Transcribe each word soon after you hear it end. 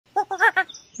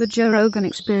The Joe Rogan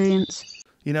Experience.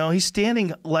 You know, he's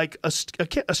standing like a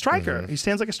striker. He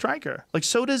stands like a striker. Like,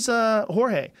 so does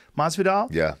Jorge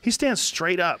Masvidal. Yeah. He stands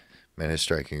straight up. Man, his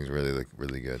striking is really good.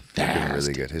 Really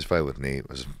good. His fight with Nate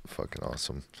was fucking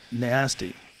awesome.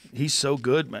 Nasty. He's so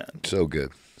good, man. So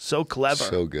good. So clever.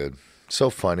 So good.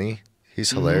 So funny. He's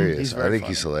hilarious. He's I think funny.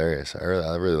 he's hilarious. I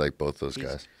really like both those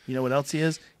guys. You know what else he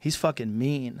is? He's fucking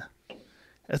mean.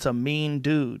 That's a mean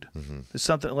dude. There's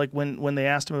something like when they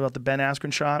asked him about the Ben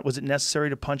Askren shot, was it necessary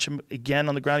to punch him again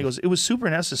on the ground? He goes, it was super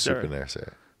necessary. Super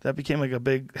necessary. That became like a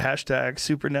big hashtag,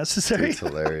 super necessary. It's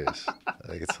hilarious. I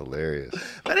think it's hilarious.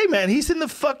 But hey, man, he's in the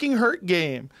fucking hurt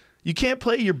game. You can't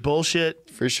play your bullshit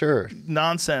For sure.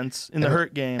 nonsense in the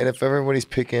hurt game. And if everybody's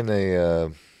picking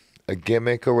a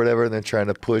gimmick or whatever, and they're trying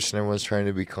to push, and everyone's trying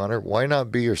to be Conor, why not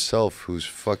be yourself? Who's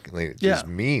fucking like, just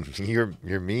mean? You're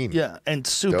mean. Yeah, and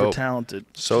super Dope. talented.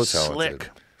 So Just talented. Slick.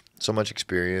 So much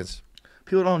experience.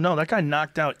 People don't know that guy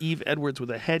knocked out Eve Edwards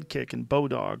with a head kick in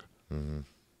Bodog.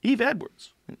 Eve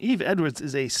Edwards. And Eve Edwards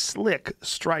is a slick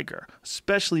striker,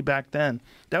 especially back then.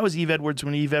 That was Eve Edwards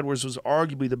when Eve Edwards was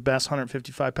arguably the best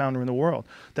 155-pounder in the world.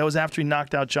 That was after he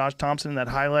knocked out Josh Thompson in that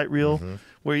highlight reel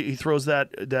where he throws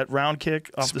that round kick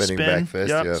off the spin. Back fist,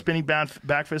 yep, spinning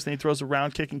back fist, and he throws a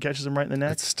round kick and catches him right in the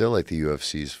neck. It's still like the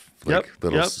UFC's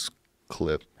little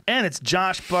clip. And it's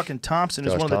Josh fucking Thompson,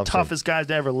 who's Josh one of the Thompson. toughest guys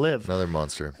to ever live. Another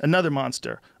monster. Another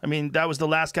monster. I mean, that was the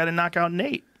last guy to knock out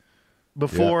Nate.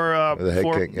 Before, with a head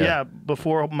kick,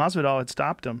 before Masvidal had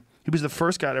stopped him. He was the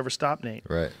first guy to ever stop Nate.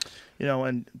 Right. You know,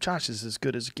 and Josh is as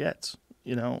good as it gets.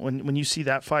 You know, when you see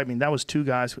that fight, I mean, that was two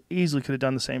guys who easily could have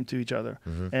done the same to each other.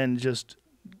 And just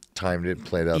Timed it,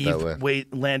 played out that way.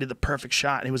 Landed the perfect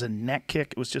shot. And it was a neck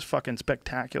kick. It was just fucking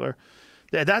spectacular.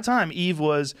 At that time, Eve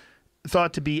was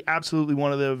thought to be absolutely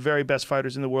one of the very best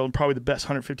fighters in the world, and probably the best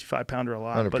 155-pounder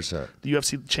alive. 100%. But the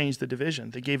UFC changed the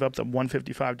division. They gave up the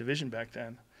 155 division back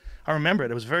then. I remember it.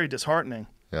 It was very disheartening.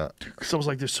 Yeah. So it was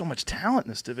like, there's so much talent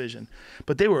in this division.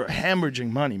 But they were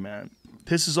hemorrhaging money, man.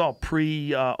 This is all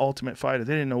pre-Ultimate Fighter.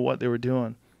 They didn't know what they were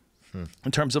doing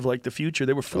in terms of like the future.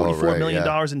 They were $44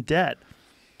 million in debt.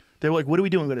 They were like, what are we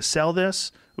doing? We're going to sell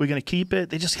this? Are we going to keep it?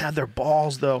 They just had their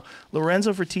balls, though.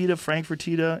 Lorenzo Fertitta, Frank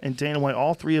Fertitta, and Dana White,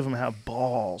 all three of them have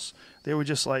balls. They were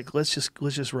just like, let's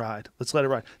just ride. Let's let it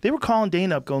ride. They were calling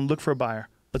Dana up, going, look for a buyer.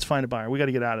 Let's find a buyer. We got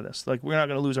to get out of this. Like, we're not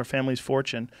going to lose our family's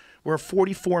fortune. We're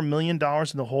 $44 million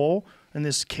in the hole in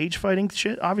this cage fighting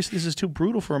shit. Obviously, this is too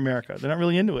brutal for America. They're not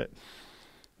really into it.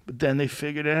 But then they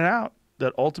figured it out.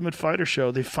 That Ultimate Fighter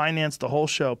show, they financed the whole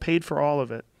show, paid for all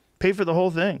of it, paid for the whole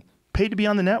thing, paid to be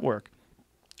on the network.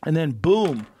 And then,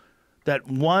 boom, that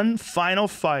one final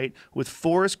fight with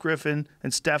Forrest Griffin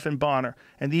and Stephan Bonner.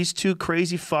 And these two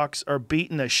crazy fucks are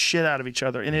beating the shit out of each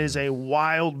other. And it is a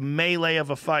wild melee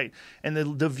of a fight. And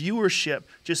the viewership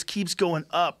just keeps going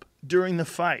up during the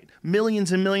fight.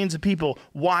 Millions and millions of people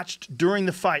watched during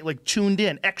the fight, like tuned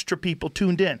in, extra people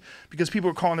tuned in. Because people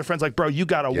were calling their friends like, bro, you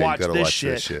got to watch this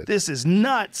shit. This is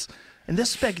nuts. And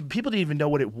this people didn't even know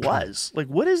what it was. Like,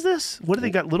 what is this? What do they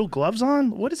got, little gloves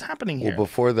on? What is happening here? Well,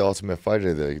 before the Ultimate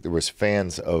Fighter, there was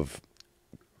fans of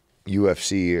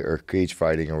UFC or cage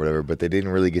fighting or whatever, but they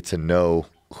didn't really get to know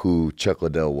who Chuck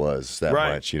Liddell was that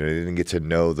much. You know, they didn't get to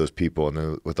know those people. And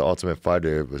then with the Ultimate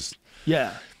Fighter, it was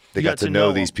they got to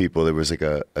know these people. There was like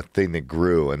a thing that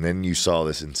grew, and then you saw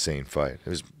this insane fight. It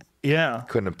was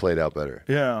couldn't have played out better.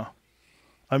 Yeah,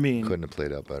 I mean, couldn't have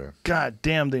played out better. God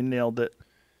damn, they nailed it.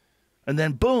 And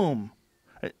then boom,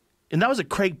 and that was a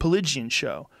Craig Pelagian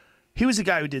show. He was the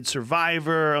guy who did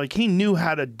Survivor. Like, he knew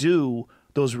how to do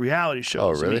those reality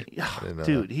shows. Oh, really? I mean,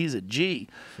 dude, he's a G.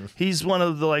 He's one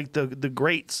of the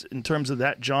greats in terms of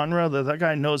that genre. That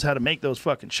guy knows how to make those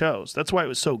fucking shows. That's why it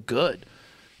was so good.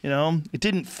 You know, it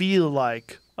didn't feel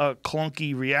like a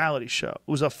clunky reality show.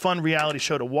 It was a fun reality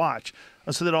show to watch.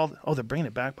 And so that they're bringing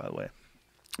it back, by the way.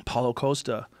 Paulo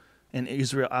Costa and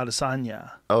Israel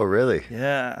Adesanya. Oh, really?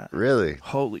 Yeah. Really?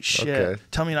 Holy shit. Okay.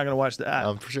 Tell me you're not going to watch that.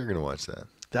 I'm for sure going to watch that.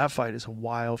 That fight is a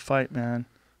wild fight, man.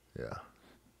 Yeah.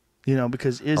 You know,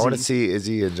 because Izzy... I want to see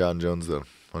Izzy and John Jones, though,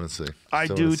 honestly. I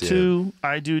do, too.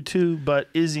 I do, too. But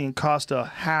Izzy and Costa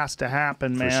has to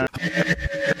happen, man. For sure.